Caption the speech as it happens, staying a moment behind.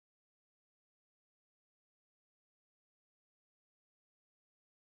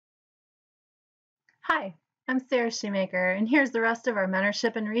Hi, I'm Sarah Shoemaker, and here's the rest of our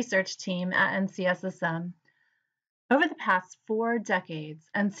mentorship and research team at NCSSM. Over the past 4 decades,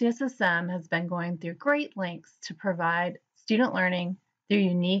 NCSSM has been going through great lengths to provide student learning through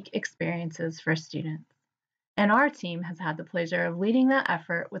unique experiences for students. And our team has had the pleasure of leading that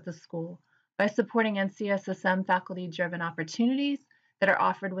effort with the school by supporting NCSSM faculty-driven opportunities that are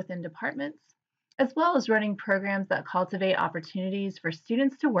offered within departments, as well as running programs that cultivate opportunities for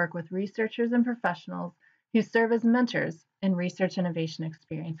students to work with researchers and professionals who serve as mentors in research innovation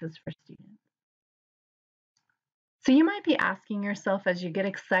experiences for students. So you might be asking yourself as you get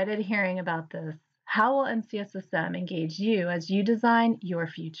excited hearing about this, how will NCSSM engage you as you design your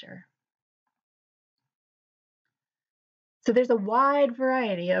future? So there's a wide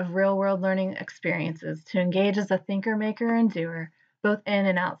variety of real-world learning experiences to engage as a thinker, maker, and doer, both in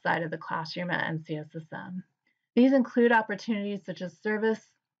and outside of the classroom at NCSSM. These include opportunities such as service,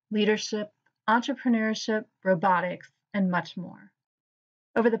 leadership, entrepreneurship, robotics, and much more.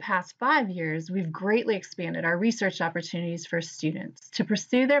 Over the past 5 years, we've greatly expanded our research opportunities for students to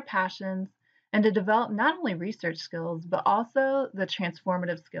pursue their passions and to develop not only research skills, but also the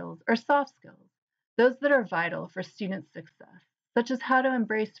transformative skills or soft skills, those that are vital for student success, such as how to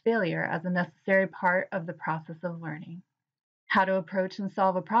embrace failure as a necessary part of the process of learning, how to approach and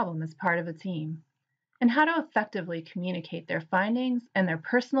solve a problem as part of a team, and how to effectively communicate their findings and their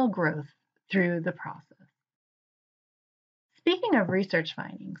personal growth through the process. Speaking of research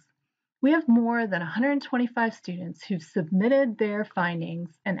findings, we have more than 125 students who've submitted their findings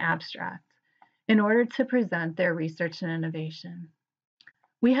and abstracts in order to present their research and innovation.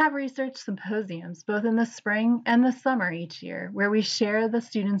 We have research symposiums both in the spring and the summer each year where we share the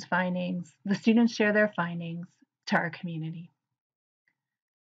students' findings, the students share their findings to our community.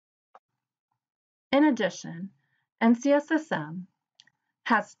 In addition, NCSSM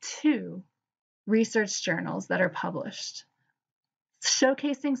has 2 research journals that are published,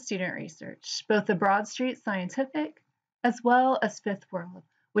 showcasing student research, both the Broad Street Scientific as well as Fifth World,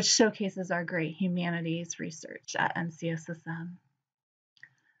 which showcases our great humanities research at NCSSM.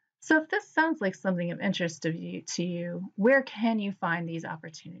 So if this sounds like something of interest to you, where can you find these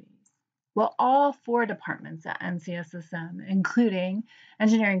opportunities? Well, all 4 departments at NCSSM, including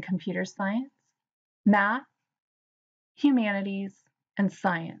engineering, computer science, math, humanities, and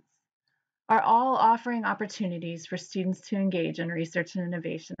science, are all offering opportunities for students to engage in research and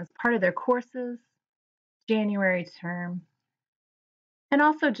innovation as part of their courses, January term, and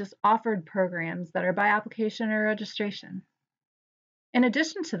also just offered programs that are by application or registration. In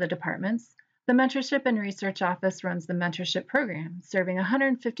addition to the departments, the Mentorship and Research Office runs the Mentorship program, serving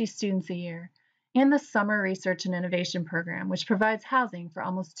 150 students a year, and the Summer Research and Innovation program, which provides housing for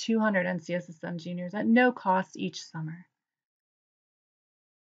almost 200 NCSSM juniors at no cost each summer.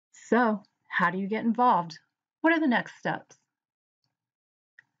 So, how do you get involved? What are the next steps?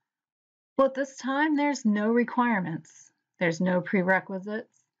 Well, at this time, there's no requirements. There's no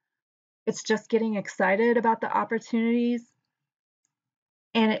prerequisites. It's just getting excited about the opportunities.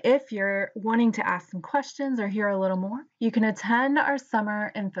 And if you're wanting to ask some questions or hear a little more, you can attend our summer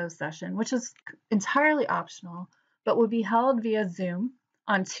info session, which is entirely optional, but will be held via Zoom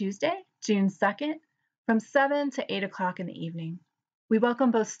on Tuesday, June 2nd, from 7 to 8 o'clock in the evening. We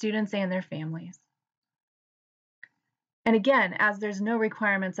welcome both students and their families. And again, as there's no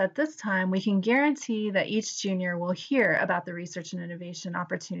requirements at this time, we can guarantee that each junior will hear about the research and innovation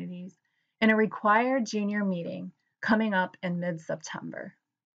opportunities in a required junior meeting coming up in mid-September.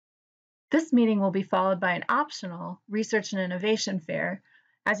 This meeting will be followed by an optional research and innovation fair,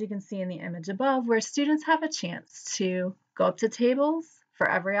 as you can see in the image above, where students have a chance to go up to tables for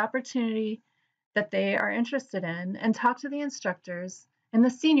every opportunity that they are interested in and talk to the instructors and the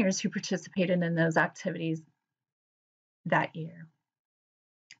seniors who participated in those activities that year.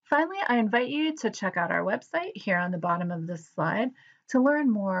 Finally, I invite you to check out our website here on the bottom of this slide to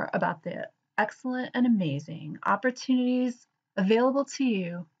learn more about the excellent and amazing opportunities available to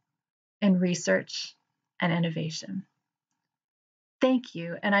you in research and innovation. Thank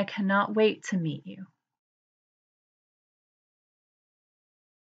you, and I cannot wait to meet you.